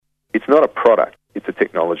not a product, it's a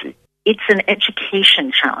technology. It's an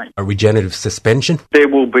education challenge. A regenerative suspension. There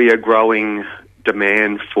will be a growing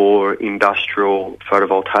demand for industrial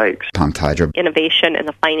photovoltaics. Pumped hydro. Innovation in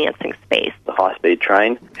the financing space. The high-speed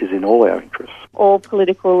train is in all our interests. All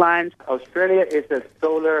political lines. Australia is a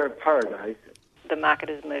solar paradise. The market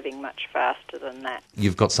is moving much faster than that.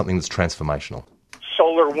 You've got something that's transformational.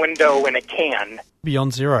 Solar window in a can.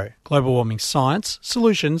 Beyond Zero, global warming science,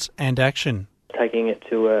 solutions and action. Taking it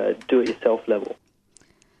to a do-it-yourself level.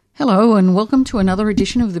 Hello and welcome to another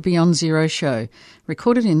edition of the Beyond Zero show,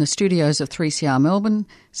 recorded in the studios of 3CR Melbourne,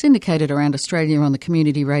 syndicated around Australia on the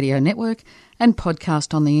Community Radio Network and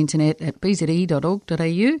podcast on the internet at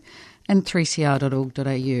bze.org.au and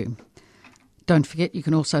 3cr.org.au. Don't forget you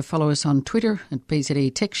can also follow us on Twitter at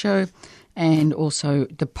BZE Tech Show and also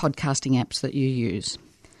the podcasting apps that you use.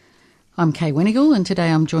 I'm Kay Wenigal and today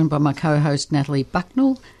I'm joined by my co-host Natalie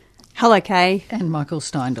Bucknell. Hello Kay. And Michael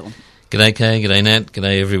Steindl. G'day Kay, g'day Nat,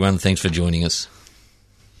 g'day everyone, thanks for joining us.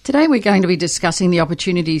 Today we're going to be discussing the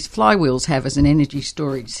opportunities flywheels have as an energy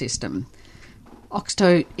storage system.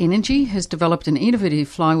 Oxto Energy has developed an innovative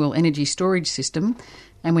flywheel energy storage system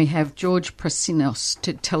and we have George Prasinos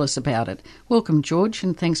to tell us about it. Welcome George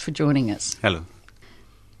and thanks for joining us. Hello.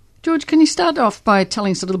 George, can you start off by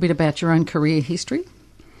telling us a little bit about your own career history?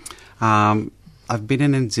 I've been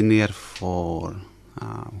an engineer for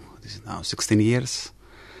 16 years.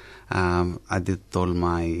 I did all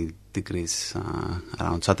my degrees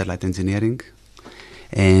around satellite engineering,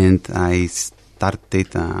 and I started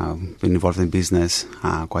being involved in business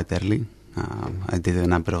quite early. I did a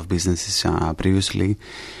number of businesses previously,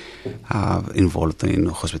 involved in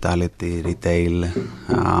hospitality, retail,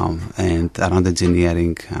 and around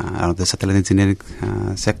engineering, around the satellite engineering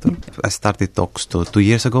sector. I started Oxto 2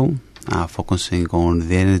 years ago, focusing on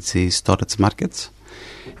the energy storage markets,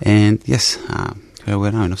 and yes, here we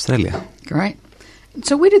are now in Australia. Great.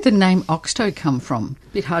 So where did the name Oxto come from?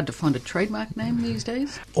 A bit hard to find a trademark name these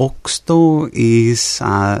days. Oxto is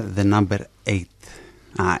the number 8.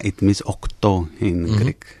 It means octo in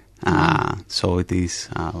Greek. So it is,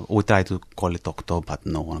 we try to call it Octo, but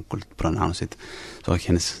no one could pronounce it. So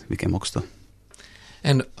hence became Oxto.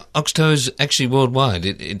 And Oxto is actually worldwide.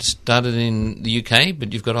 It started in the UK,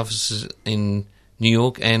 but you've got offices in New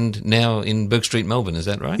York and now in Bourke Street, Melbourne, is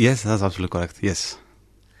that right? Yes, that's absolutely correct, yes.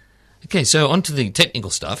 Okay, so on to the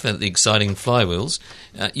technical stuff, the exciting flywheels.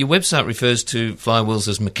 Your website refers to flywheels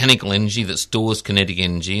as mechanical energy that stores kinetic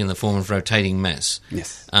energy in the form of rotating mass.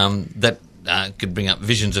 Yes. That could bring up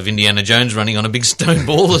visions of Indiana Jones running on a big stone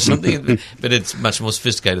ball or something, but it's much more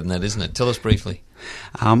sophisticated than that, isn't it? Tell us briefly.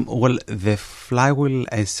 Well, the flywheel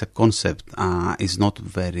as a concept is not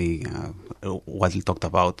very widely talked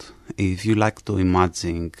about. If you like to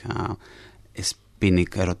imagine a spinning,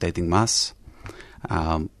 a rotating mass,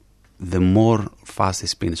 the more fast it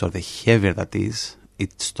spins or the heavier that is,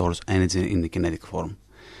 it stores energy in the kinetic form.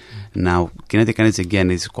 Now, kinetic energy,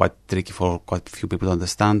 again, is quite tricky for quite few people to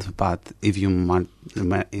understand, but if you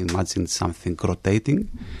imagine something rotating,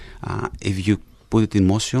 if you put it in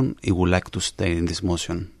motion, it will like to stay in this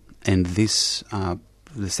motion. And this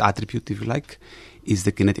attribute, if you like, is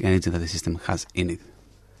the kinetic energy that the system has in it.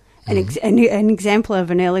 An example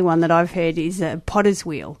of an early one that I've heard is a potter's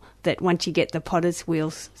wheel, that once you get the potter's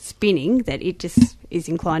wheel spinning, that it just is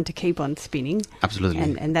inclined to keep on spinning. Absolutely.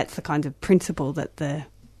 And that's the kind of principle that the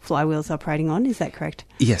flywheel's operating on, is that correct?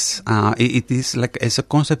 Yes. It is like, as a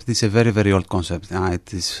concept, it's a very, very old concept.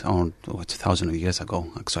 It is on 1,000 of years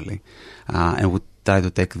ago, actually. And we try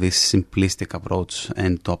to take this simplistic approach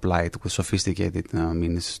and to apply it with sophisticated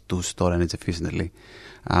means to store energy efficiently.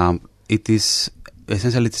 It is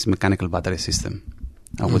essentially it's a mechanical battery system,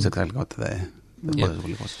 which exactly what the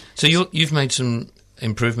was. So you've made some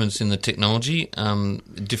improvements in the technology,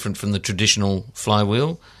 different from the traditional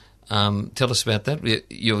flywheel. Tell us about that.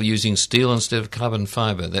 You're using steel instead of carbon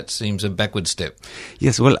fibre. That seems a backward step.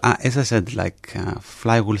 Yes, well, as I said,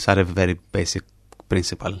 flywheels are a very basic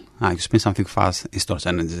principle. You spin something fast, it stores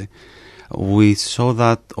energy. We saw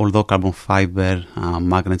that although carbon fibre,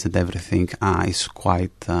 magnets and everything is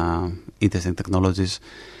quite interesting technologies,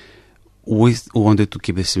 we wanted to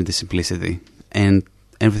keep the simplicity. And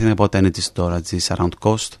everything about energy storage is around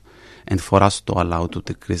cost. And for us to allow to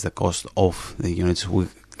decrease the cost of the units, we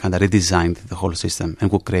kind of redesigned the whole system and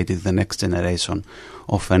we created the next generation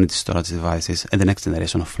of energy storage devices and the next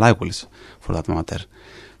generation of flywheels, for that matter.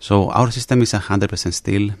 So our system is 100%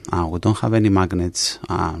 steel. We don't have any magnets,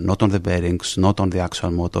 not on the bearings, not on the actual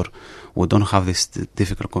motor. We don't have this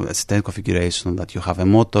difficult state configuration that you have a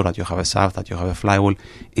motor, that you have a shaft, that you have a flywheel.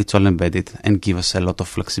 It's all embedded and gives us a lot of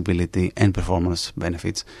flexibility and performance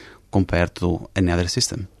benefits compared to any other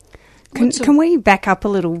system. Can we back up a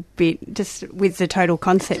little bit just with the total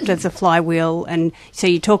concept of the flywheel? And so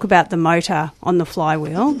you talk about the motor on the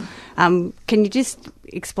flywheel. Can you just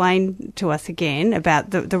explain to us again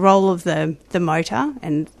about the role of the motor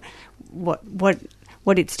and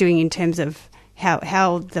what it's doing in terms of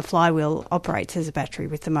how the flywheel operates as a battery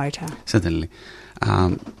with the motor? Certainly.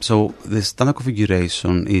 So the standard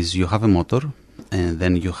configuration is you have a motor and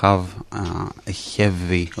then you have a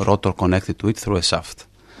heavy rotor connected to it through a shaft.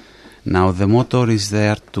 Now the motor is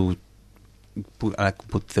there to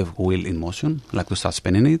put the wheel in motion, like to start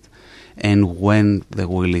spinning it, and when the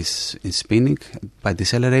wheel is spinning, by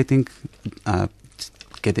decelerating,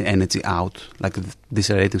 get the energy out, like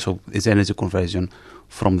decelerating, so it's energy conversion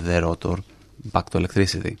from the rotor back to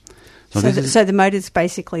electricity. So the motor is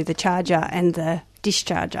basically the charger and the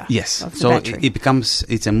discharger. Yes. Of the so battery.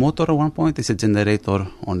 it's a motor at one point, it's a generator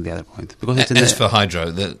on the other point. Because it's as for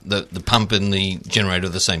hydro, the pump and the generator are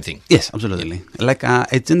the same thing? Yes, absolutely. Yeah. Like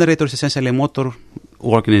a generator is essentially a motor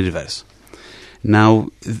working in reverse. Now,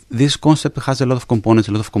 this concept has a lot of components,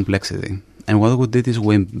 a lot of complexity. And what we did is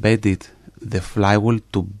we embedded the flywheel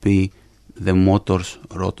to be the motor's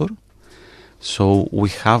rotor. So we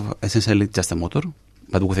have essentially just a motor,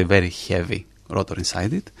 but with a very heavy rotor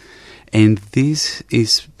inside it. And this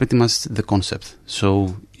is pretty much the concept.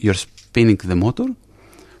 So you're spinning the motor,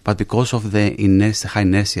 but because of the high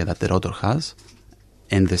inertia that the rotor has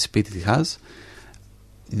and the speed it has,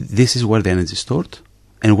 this is where the energy is stored.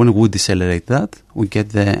 And when we decelerate that, we get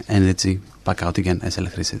the energy back out again as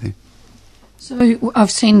electricity. So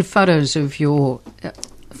I've seen photos of your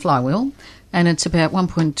flywheel, and it's about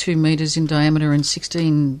 1.2 metres in diameter and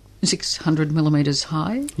 600 millimetres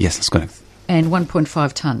high. Yes, that's correct. And 1.5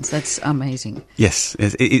 tonnes. That's amazing. Yes,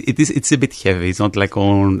 it is. It's a bit heavy. It's not like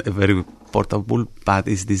on a very portable, but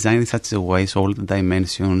it's designed in such a way so all the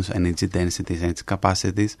dimensions, energy densities, and its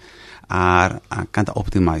capacities are kind of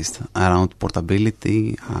optimized around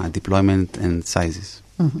portability, deployment, and sizes.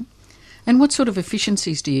 Mm-hmm. And what sort of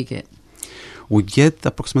efficiencies do you get? We get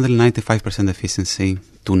approximately 95% efficiency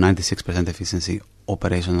to 96% efficiency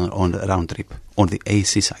operation on round trip on the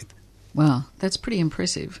AC side. Wow, that's pretty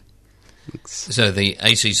impressive. So the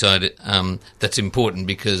AC side, that's important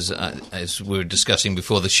because, as we were discussing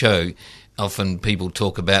before the show, often people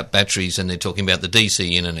talk about batteries and they're talking about the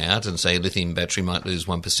DC in and out and say a lithium battery might lose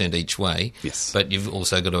 1% each way. Yes. But you've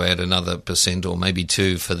also got to add another % or maybe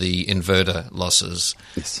 2 for the inverter losses.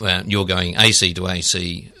 Yes. You're going AC to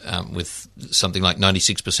AC with something like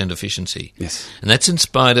 96% efficiency. Yes. And that's in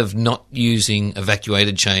spite of not using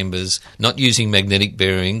evacuated chambers, not using magnetic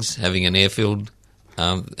bearings, having an air-filled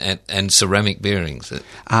and ceramic bearings.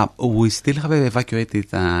 We still have evacuated,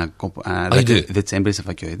 the chamber is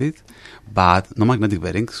evacuated, but no magnetic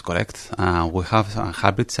bearings, correct. We have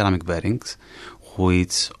hybrid ceramic bearings,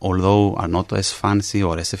 which although are not as fancy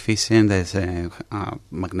or as efficient as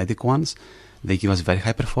magnetic ones, they give us very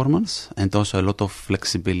high performance and also a lot of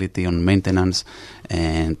flexibility on maintenance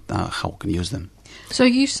and how we can use them. So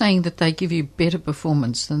you're saying that they give you better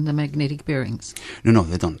performance than the magnetic bearings? No,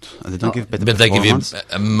 they don't. They don't give better performance. But they give you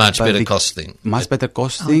a much better costing. Much better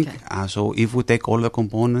costing. Okay. So if we take all the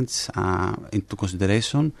components into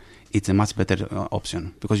consideration, it's a much better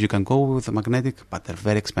option. Because you can go with the magnetic, but they're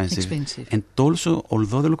very expensive. And also,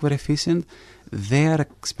 although they look very efficient, they are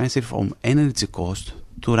expensive from energy cost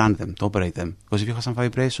to run them, to operate them. Because if you have some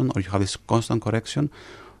vibration or you have this constant correction,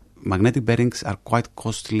 magnetic bearings are quite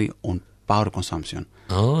costly on power consumption.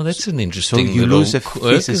 Oh, that's an interesting so you little lose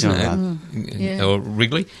quirk, efficiency isn't on it? that. Yeah. Or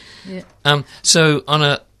Wrigley. Yeah. So on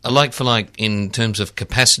a like-for-like in terms of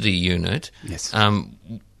capacity unit, yes.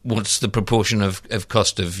 What's the proportion of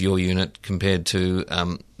cost of your unit compared to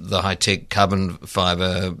the high-tech carbon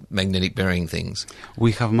fibre magnetic bearing things?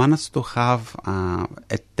 We have managed to have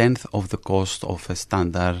a tenth of the cost of a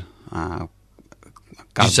standard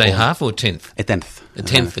Did you say half or tenth? A tenth. A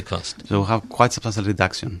tenth the cost. So we have quite substantial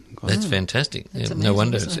reduction. That's fantastic. That's no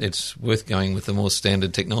wonder amazing, it's worth going with the more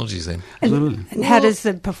standard technologies then. And how does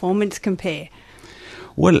the performance compare?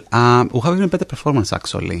 Well, we have even better performance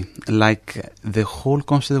actually. Like the whole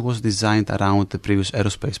concept was designed around the previous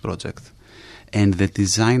aerospace project. And the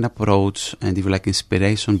design approach and if you like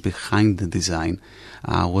inspiration behind the design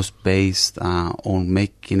was based on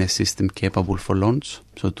making a system capable for launch.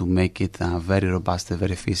 So to make it very robust and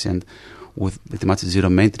very efficient with pretty much zero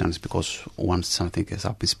maintenance, because once something is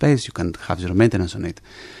up in space, you can have zero maintenance on it.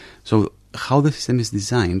 So how the system is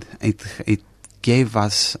designed, it gave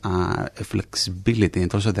us a flexibility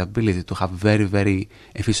and also the ability to have very, very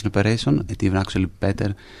efficient operation and even actually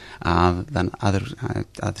better than other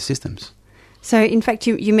systems. So, in fact,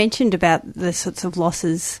 you mentioned about the sorts of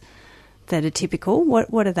losses that are typical.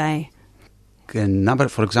 What are they? a number,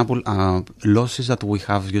 for example, losses that we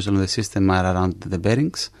have usually in the system are around the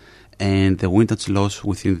bearings and the windage loss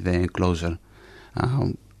within the enclosure.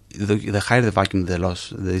 The higher the vacuum,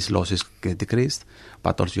 these losses get decreased,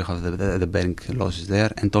 but also you have the bearing losses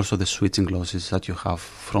there, and also the switching losses that you have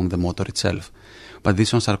from the motor itself. But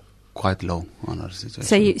these ones are quite low on our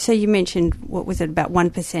situation. So you mentioned, what was it, about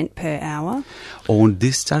 1% per hour? On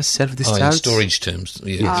discharge, self-discharge. In storage terms.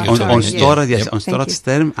 On storage, yes. On storage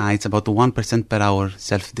term, it's about 1% per hour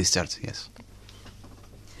self-discharge, yes.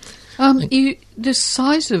 The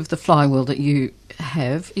size of the flywheel that you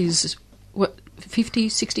have is, 50,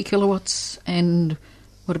 60 kilowatts, and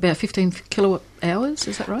what about 15 kilowatt hours?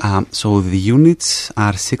 Is that right? So the units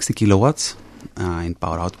are 60 kilowatts in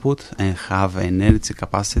power output and have an energy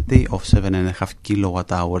capacity of 7.5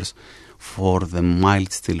 kilowatt hours for the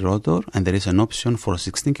mild steel rotor, and there is an option for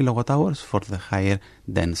 16 kilowatt hours for the higher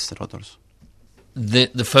dense rotors.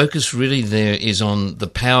 The focus really there is on the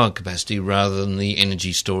power capacity rather than the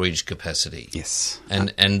energy storage capacity. Yes.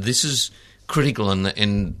 And this is critical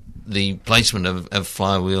in the placement of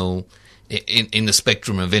flywheel in the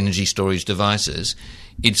spectrum of energy storage devices.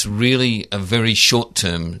 It's really a very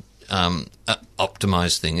short-term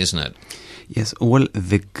optimized thing, isn't it? Yes. Well,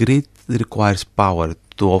 the grid requires power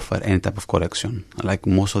to offer any type of correction. Like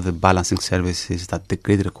most of the balancing services that the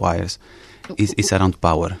grid requires is around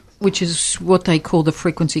power. Which is what they call the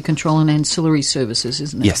frequency control and ancillary services,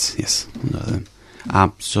 isn't it? Yes.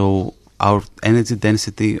 So our energy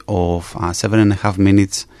density of 7.5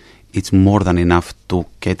 minutes, it's more than enough to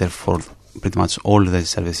cater for pretty much all the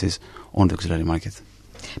services on the auxiliary market.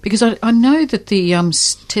 Because I know that the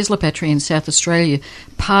Tesla battery in South Australia,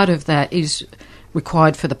 part of that is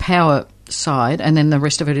required for the power side, and then the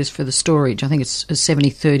rest of it is for the storage. I think it's a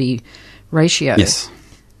 70-30 ratio. Yes.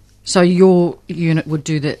 So your unit would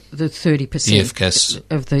do the 30%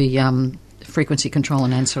 of the frequency control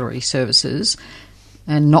and ancillary services,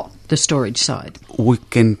 and not the storage side. We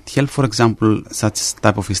can help, for example, such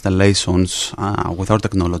type of installations with our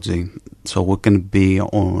technology. So we can be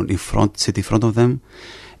sit in front of them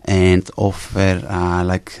and offer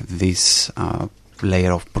like this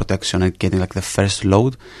layer of protection and getting like the first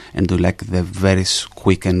load and do like the very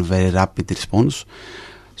quick and very rapid response.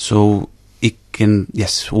 So we can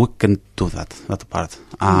do that part.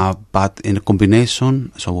 But in a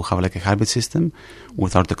combination, so we have like a hybrid system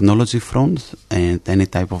with our technology front and any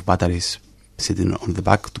type of batteries sitting on the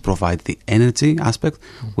back to provide the energy aspect,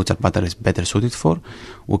 which our batteries better suited for.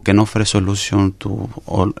 We can offer a solution to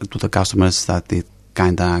the customers that it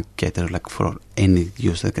kind of cater like for any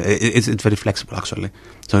use. It's very flexible actually,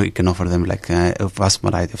 so you can offer them like a vast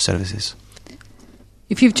variety of services.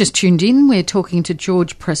 If you've just tuned in, we're talking to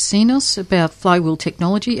George Prasinos about flywheel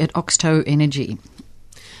technology at Oxtow Energy.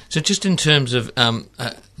 So just in terms of,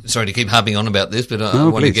 sorry to keep harping on about this, but I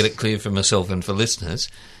want to get it clear for myself and for listeners.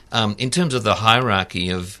 In terms of the hierarchy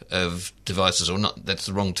of devices, or not, that's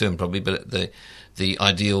the wrong term probably, but the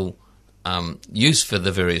ideal use for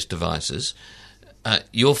the various devices,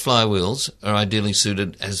 your flywheels are ideally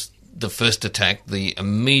suited as the first attack, the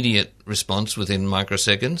immediate response within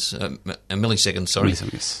microseconds, milliseconds, sorry.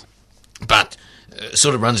 Milliseconds. But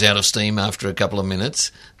sort of runs out of steam after a couple of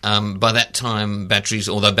minutes. By that time,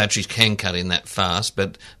 although batteries can cut in that fast,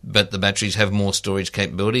 but the batteries have more storage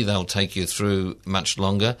capability, they'll take you through much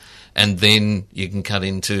longer. And then you can cut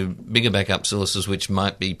into bigger backup sources, which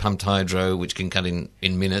might be pumped hydro, which can cut in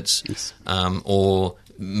minutes. Yes. Or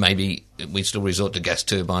maybe we still resort to gas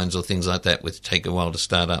turbines or things like that, which take a while to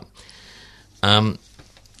start up.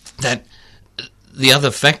 That the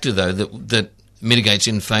other factor, though, that mitigates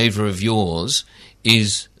in favour of yours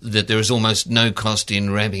is that there is almost no cost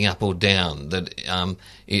in ramping up or down. That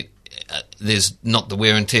there's not the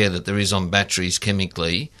wear and tear that there is on batteries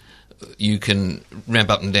chemically. You can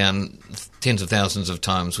ramp up and down tens of thousands of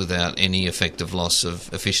times without any effective loss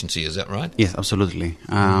of efficiency. Is that right? Yes, absolutely.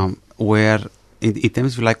 Where in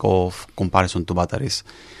terms of comparison to batteries,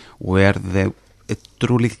 where a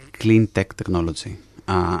truly clean tech technology,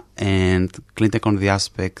 and clean tech on the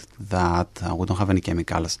aspect that we don't have any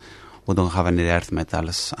chemicals, we don't have any rare earth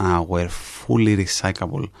metals, we're fully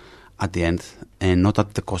recyclable at the end, and not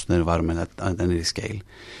at the cost of the environment at any scale.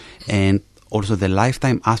 And also the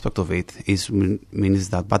lifetime aspect of it means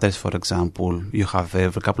that batteries, for example, you have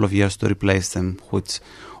every couple of years to replace them, which,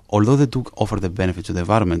 although they do offer the benefits to the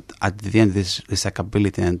environment, at the end this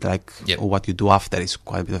recyclability and what you do after is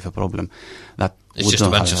quite a bit of a problem. It's just a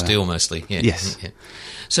bunch of steel mostly. Yeah. Yes. Yeah.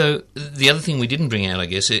 So the other thing we didn't bring out, I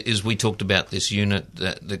guess, is we talked about this unit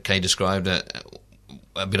that Kay described, a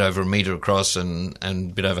bit over a metre across and a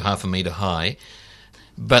bit over half a metre high.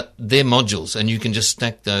 But they're modules, and you can just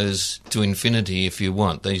stack those to infinity if you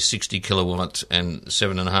want. These 60 kilowatt and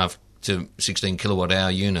 7.5 to 16 kilowatt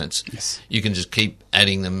hour units. Yes. You can just keep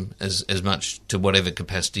adding them as much to whatever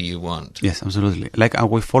capacity you want. Yes, absolutely. Like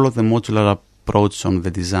we follow the modular approach on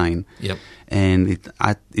the design. Yep. And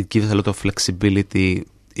it gives a lot of flexibility.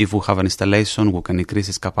 If we have an installation, we can increase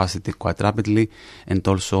its capacity quite rapidly. And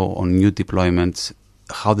also on new deployments,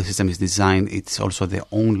 how the system is designed, it's also the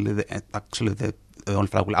only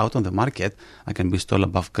flywheel out on the market that can be installed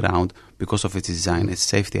above ground because of its design, its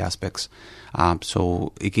safety aspects.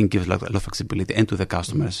 So it can give a lot of flexibility and to the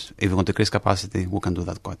customers. If we want to increase capacity, we can do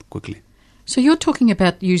that quite quickly. So you're talking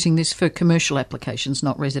about using this for commercial applications,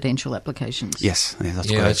 not residential applications? Yes, that's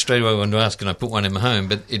correct. That's straight away I wanted to ask, and I put one in my home,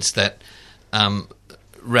 but it's that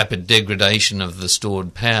rapid degradation of the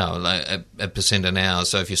stored power, like a percent an hour.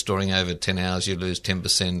 So if you're storing over 10 hours, you lose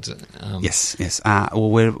 10%. Yes.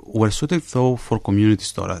 We're suited though for community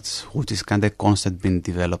storage, which is kind of a concept being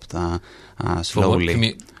developed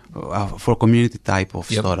slowly. For community type of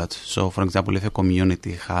storage. So, for example, if a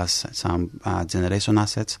community has some generation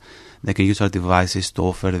assets, they can use our devices to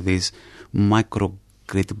offer these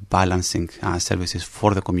microgrid balancing services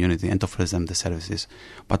for the community and offers them the services.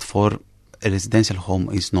 But for a residential home,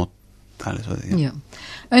 is not.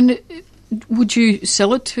 And would you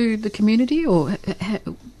sell it to the community, or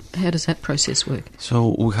how does that process work?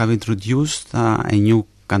 So we have introduced a new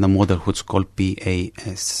kind of model which is called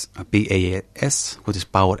PAS, which is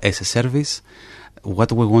Power as a Service.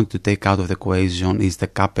 What we want to take out of the equation is the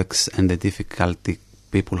capex and the difficulty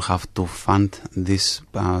people have to fund these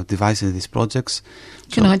devices, these projects.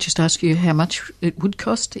 Can I just ask you how much it would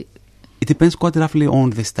cost? It depends quite roughly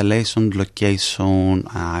on the installation, location,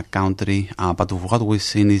 country, but what we've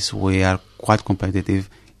seen is we are quite competitive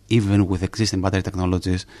even with existing battery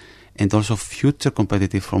technologies, and also future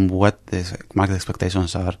competitive from what the market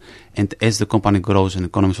expectations are. And as the company grows in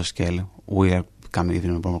economies of scale, we are becoming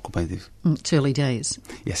even more competitive. It's early days.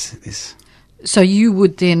 Yes, it is. So you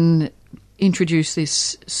would then introduce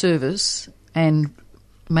this service and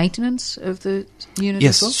maintenance of the unit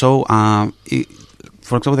as well? Yes, so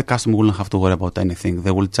for example, the customer will not have to worry about anything.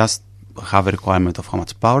 They will just have a requirement of how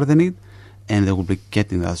much power they need, and they will be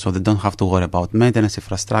getting that. So they don't have to worry about maintenance,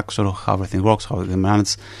 infrastructure, how everything works, how everything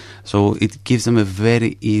runs. So it gives them a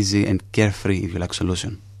very easy and carefree, if you like,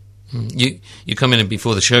 solution. You commented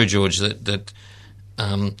before the show, George, that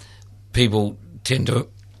people tend to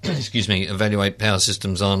evaluate power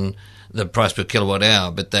systems on the price per kilowatt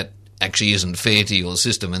hour, but that actually isn't fair to your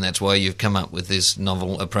system, and that's why you've come up with this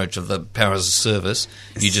novel approach of the power as a service.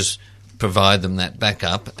 Yes. You just provide them that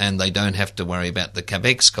backup, and they don't have to worry about the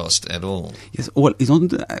capex cost at all. Yes, well,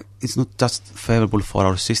 it's not just favourable for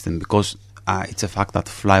our system, because it's a fact that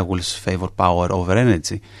flywheels favour power over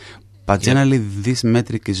energy. But generally, this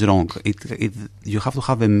metric is wrong. You have to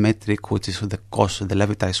have a metric which is the cost, the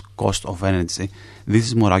levelized cost of energy. This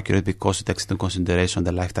is more accurate because it takes into consideration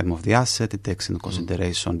the lifetime of the asset, it takes into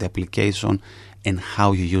consideration the application and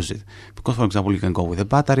how you use it. Because, for example, you can go with a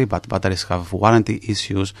battery, but batteries have warranty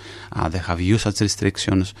issues, they have usage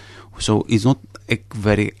restrictions. So it's not a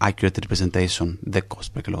very accurate representation, the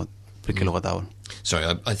cost per kilowatt hour.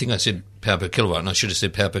 Sorry, I think I said power per kilowatt, and I should have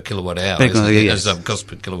said power per kilowatt hour as cost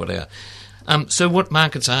per kilowatt hour. So what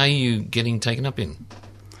markets are you getting taken up in?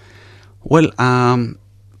 Well,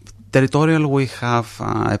 territorial, we have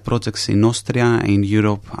projects in Austria, in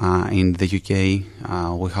Europe, in the UK.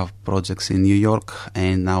 We have projects in New York,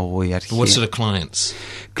 and now we are here. What sort of clients?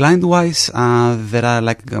 Client-wise, there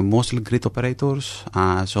are mostly grid operators,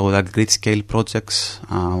 so like grid-scale projects,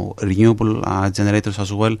 renewable generators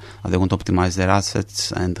as well. They want to optimize their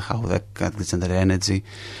assets and how they can generate energy.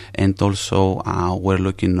 And also, we're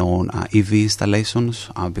looking on EV installations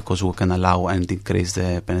because we can allow and increase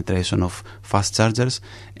the penetration of fast chargers,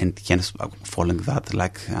 and hence following that,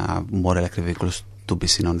 more electric vehicles to be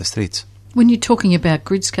seen on the streets. When you're talking about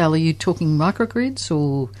grid scale, are you talking microgrids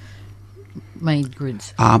or main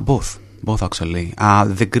grids? Both actually.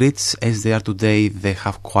 The grids, as they are today, they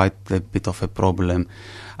have quite a bit of a problem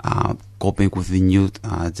coping with the new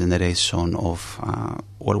generation of,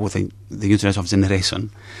 with the new generation of generation.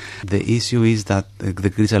 The issue is that the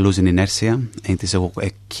grids are losing inertia, and it is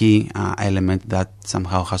a key element that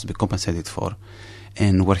somehow has to be compensated for.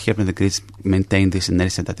 And we're helping the grids maintain this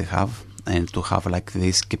inertia that they have, and to have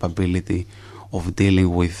this capability of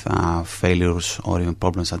dealing with failures or even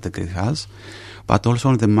problems that the grid has. But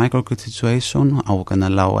also in the microgrid situation, we can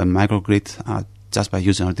allow a microgrid just by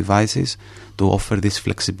using our devices to offer this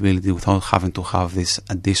flexibility without having to have this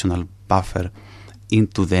additional buffer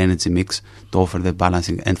into the energy mix to offer the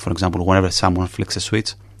balancing. And for example, whenever someone flicks a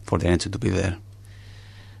switch, for the energy to be there.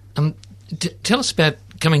 Tell us about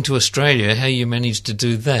coming to Australia, how you managed to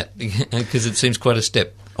do that, because it seems quite a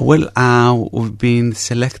step. Well, we've been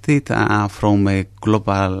selected from a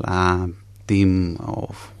global team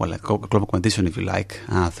of, a global competition, if you like,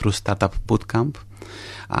 through Startup Bootcamp.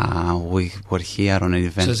 We were here on an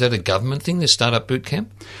event. So is that a government thing, the Startup Bootcamp?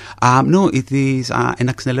 No, it is an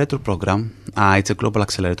accelerator program. It's a global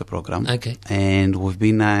accelerator program. Okay. And we've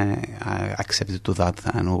been accepted to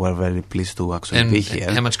that, and we were very pleased to actually be here.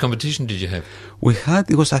 And how much competition did you have? We had,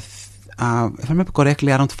 it was, if I remember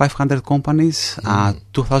correctly, around 500 companies,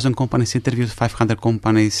 2,000 companies interviewed, 500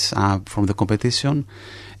 companies from the competition,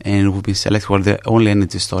 and we've been selected for the only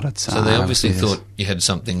energy storage. So they obviously thought you had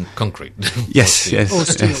something concrete. Yes, yes. Or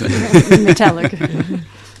steel. Metallic.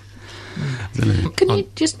 Can you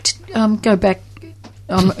just go back?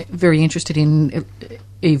 I'm very interested in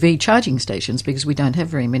EV charging stations because we don't have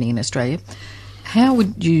very many in Australia. How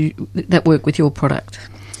would that work with your product?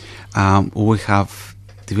 We have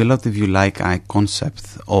developed, if you like, a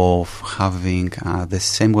concept of having the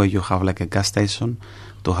same way you have like a gas station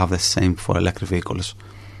to have the same for electric vehicles.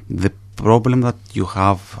 The problem that you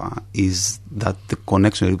have is that the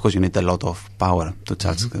connection, because you need a lot of power to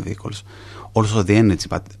charge the vehicles. Also the energy,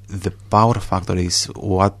 but the power factor is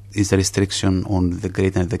what is the restriction on the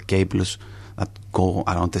grid and the cables that go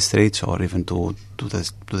around the streets or even to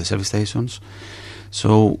the service stations.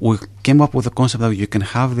 So we came up with the concept that you can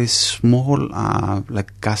have these small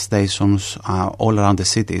like gas stations all around the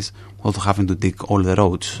cities without having to dig all the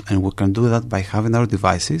roads, and we can do that by having our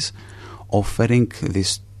devices offering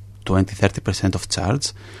this 20-30% of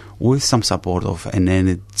charge with some support of an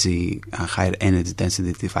higher energy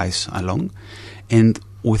density device along, and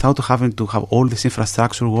without having to have all this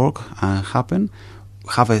infrastructure work happen,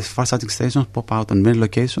 have a fast charging station pop out on many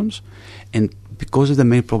locations. And because the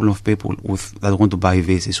main problem of people that want to buy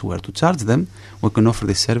EVs is where to charge them, we can offer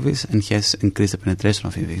this service and hence increase the penetration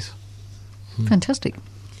of EVs. Fantastic.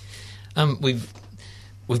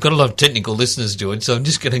 We've got a lot of technical listeners, George, so I'm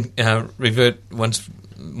just going to revert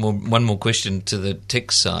one more question to the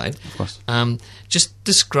tech side. Of course. Just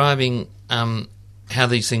describing how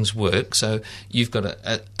these things work. So you've got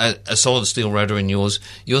a solid steel rotor in yours.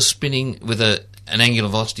 You're spinning with an angular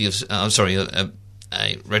velocity of,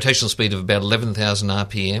 a rotational speed of about 11,000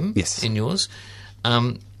 RPM in yours.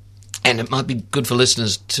 And it might be good for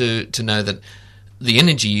listeners to know that the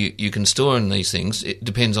energy you can store in these things, it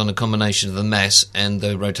depends on a combination of the mass and the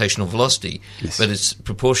rotational velocity. Yes. But it's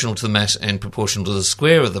proportional to the mass and proportional to the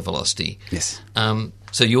square of the velocity. Yes.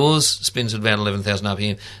 So yours spins at about 11,000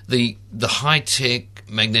 RPM. The high-tech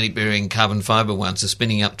magnetic bearing carbon fibre ones are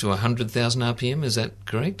spinning up to 100,000 RPM. Is that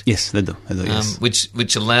correct? Yes, they do. Yes.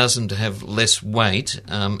 Which allows them to have less weight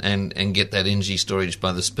and get that energy storage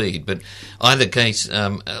by the speed. But either case,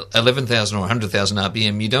 11,000 or 100,000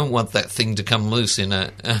 RPM, you don't want that thing to come loose in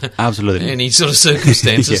absolutely any sort of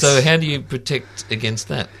circumstances. Yes. So how do you protect against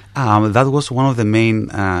that? That was one of the main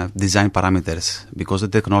design parameters, because the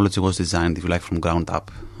technology was designed, if you like, from ground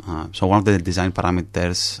up. So one of the design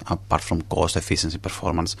parameters, apart from cost, efficiency,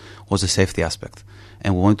 performance, was the safety aspect.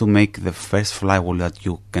 And we want to make the first flywheel that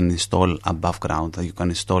you can install above ground, that you can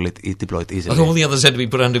install it, deploy it easily. All the others had to be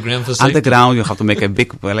put underground for safety? Underground, you have to make a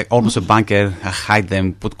big, almost a bunker, hide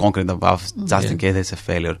them, put concrete above, just in case there's a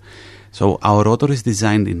failure. So our rotor is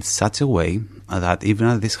designed in such a way that even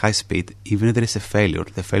at this high speed, even if there is a failure,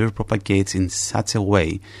 the failure propagates in such a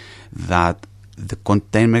way that the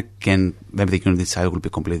containment maybe the unit inside will be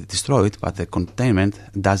completely destroyed, but the containment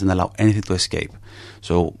doesn't allow anything to escape.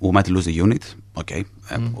 So we might lose the unit,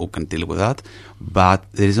 we can deal with that, but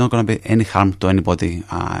there is not going to be any harm to anybody,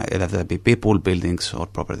 either there be people, buildings, or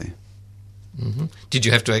property. Mm-hmm. Did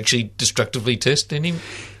you have to actually destructively test any?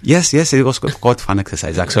 Yes, it was quite fun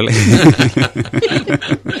exercise, actually.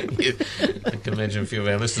 I can imagine a few of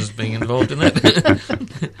our listeners being involved in that.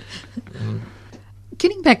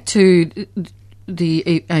 Getting back to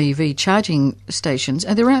the AEV charging stations,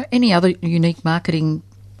 are there any other unique marketing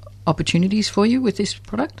opportunities for you with this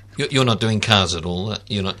product? You're not doing cars at all?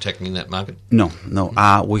 You're not tackling that market? No.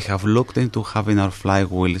 We have looked into having our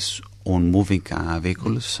flywheels on moving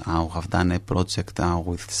vehicles. We have done a project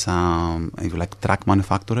with some, if you like, truck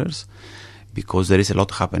manufacturers, because there is a lot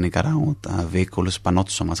happening around vehicles, but not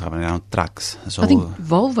so much happening around trucks. So I think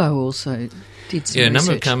Volvo also did some a number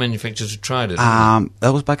research. of car manufacturers have tried it.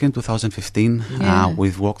 That was back in 2015. Yeah.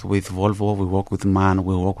 We've worked with Volvo, we worked with MAN,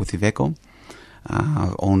 we worked with Iveco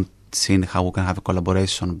on seeing how we can have a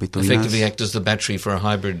collaboration between effectively us. act as the battery for a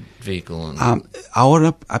hybrid vehicle.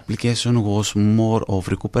 Our application was more of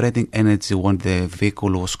recuperating energy when the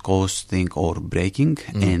vehicle was coasting or braking,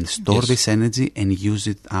 and store this energy and use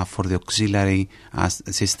it for the auxiliary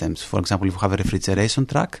systems. For example, if you have a refrigeration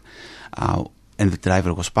truck and the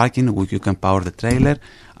driver was parking, you can power the trailer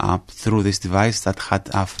through this device that had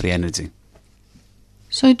free energy.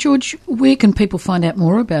 So, George, where can people find out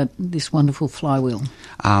more about this wonderful flywheel?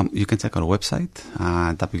 You can check our website,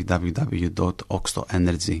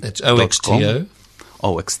 www.oxtoenergy.com. That's OXTO?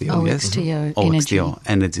 OXTO, yes.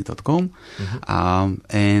 OXTOenergy.com.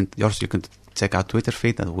 And also you can check our Twitter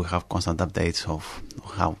feed, and we have constant updates of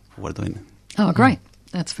how we're doing. Oh, great.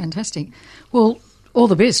 That's fantastic. Well, all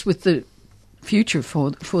the best with the future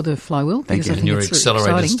for the flywheel. Thank you. And your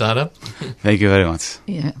accelerated startup. Thank you very much.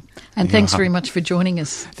 Yeah. And thanks very much for joining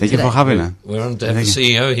us. Thank you for having us. We're on to have the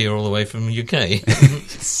CEO here all the way from the UK.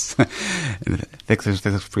 Thanks for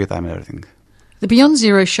your time and everything. The Beyond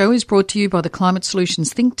Zero show is brought to you by the climate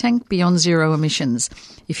solutions think tank Beyond Zero Emissions.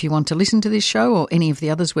 If you want to listen to this show or any of the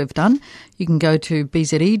others we've done, you can go to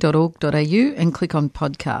bze.org.au and click on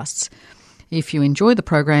podcasts. If you enjoy the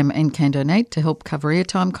program and can donate to help cover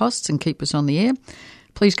airtime costs and keep us on the air,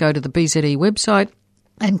 please go to the BZE website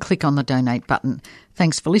and click on the donate button.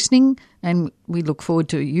 Thanks for listening, and we look forward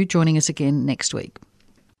to you joining us again next week.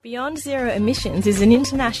 Beyond Zero Emissions is an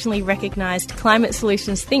internationally recognised climate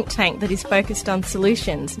solutions think tank that is focused on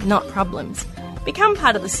solutions, not problems. Become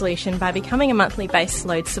part of the solution by becoming a monthly base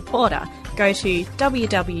load supporter. Go to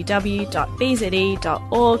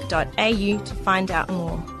www.bze.org.au to find out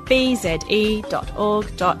more. bze.org.au.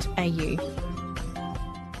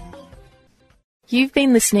 You've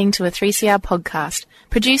been listening to a 3CR podcast,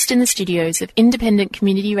 produced in the studios of independent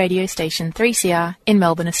community radio station 3CR in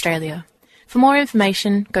Melbourne, Australia. For more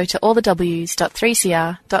information, go to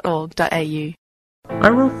allthews.3cr.org.au. I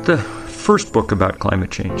wrote the first book about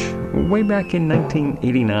climate change way back in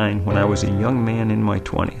 1989 when I was a young man in my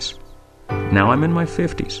 20s. Now I'm in my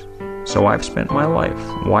 50s, so I've spent my life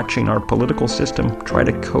watching our political system try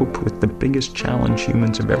to cope with the biggest challenge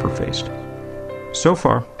humans have ever faced. So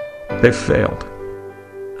far, they've failed.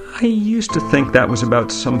 I used to think that was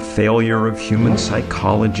about some failure of human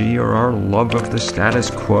psychology or our love of the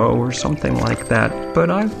status quo or something like that,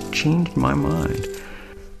 but I've changed my mind.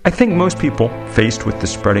 I think most people, faced with the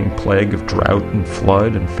spreading plague of drought and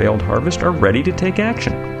flood and failed harvest, are ready to take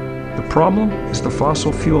action. The problem is the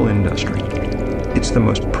fossil fuel industry. It's the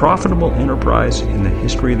most profitable enterprise in the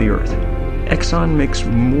history of the earth. Exxon makes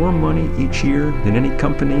more money each year than any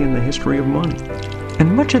company in the history of money.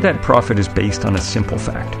 And much of that profit is based on a simple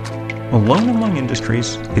fact. Alone among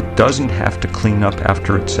industries, it doesn't have to clean up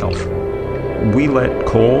after itself. We let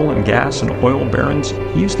coal and gas and oil barons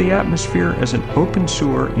use the atmosphere as an open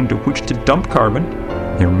sewer into which to dump carbon,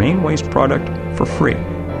 their main waste product, for free.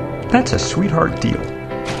 That's a sweetheart deal.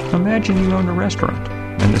 Imagine you owned a restaurant,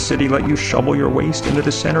 and the city let you shovel your waste into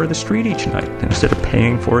the center of the street each night instead of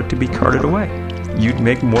paying for it to be carted away. You'd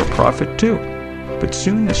make more profit too. But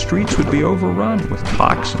soon the streets would be overrun with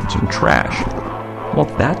toxins and trash. Well,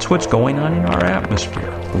 that's what's going on in our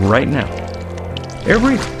atmosphere right now.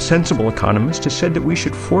 Every sensible economist has said that we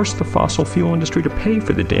should force the fossil fuel industry to pay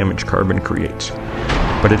for the damage carbon creates.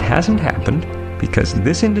 But it hasn't happened because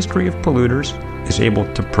this industry of polluters is able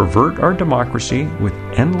to pervert our democracy with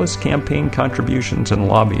endless campaign contributions and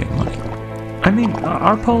lobbying money. I mean,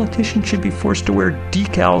 our politicians should be forced to wear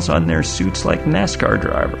decals on their suits like NASCAR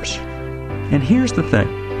drivers. And here's the thing,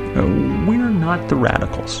 we're not the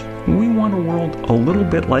radicals. We want a world a little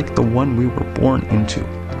bit like the one we were born into.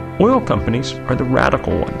 Oil companies are the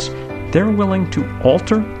radical ones. They're willing to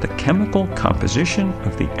alter the chemical composition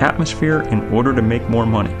of the atmosphere in order to make more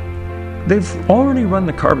money. They've already run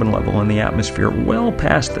the carbon level in the atmosphere well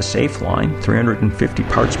past the safe line, 350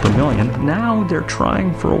 parts per million. Now they're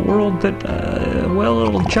trying for a world that,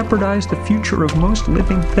 it'll jeopardize the future of most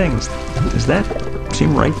living things. Does that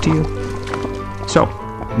seem right to you? So,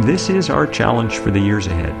 this is our challenge for the years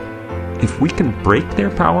ahead. If we can break their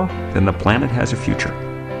power, then the planet has a future.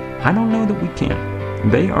 I don't know that we can.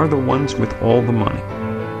 They are the ones with all the money.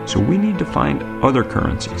 So we need to find other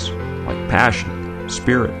currencies, like passion,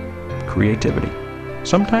 spirit, creativity.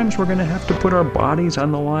 Sometimes we're going to have to put our bodies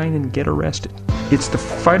on the line and get arrested. It's the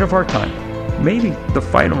fight of our time, maybe the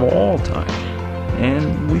fight of all time.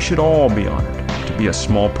 And we should all be honored to be a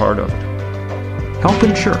small part of it. Help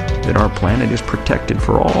ensure that our planet is protected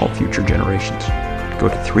for all future generations. Go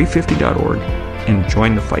to 350.org and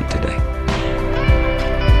join the fight today.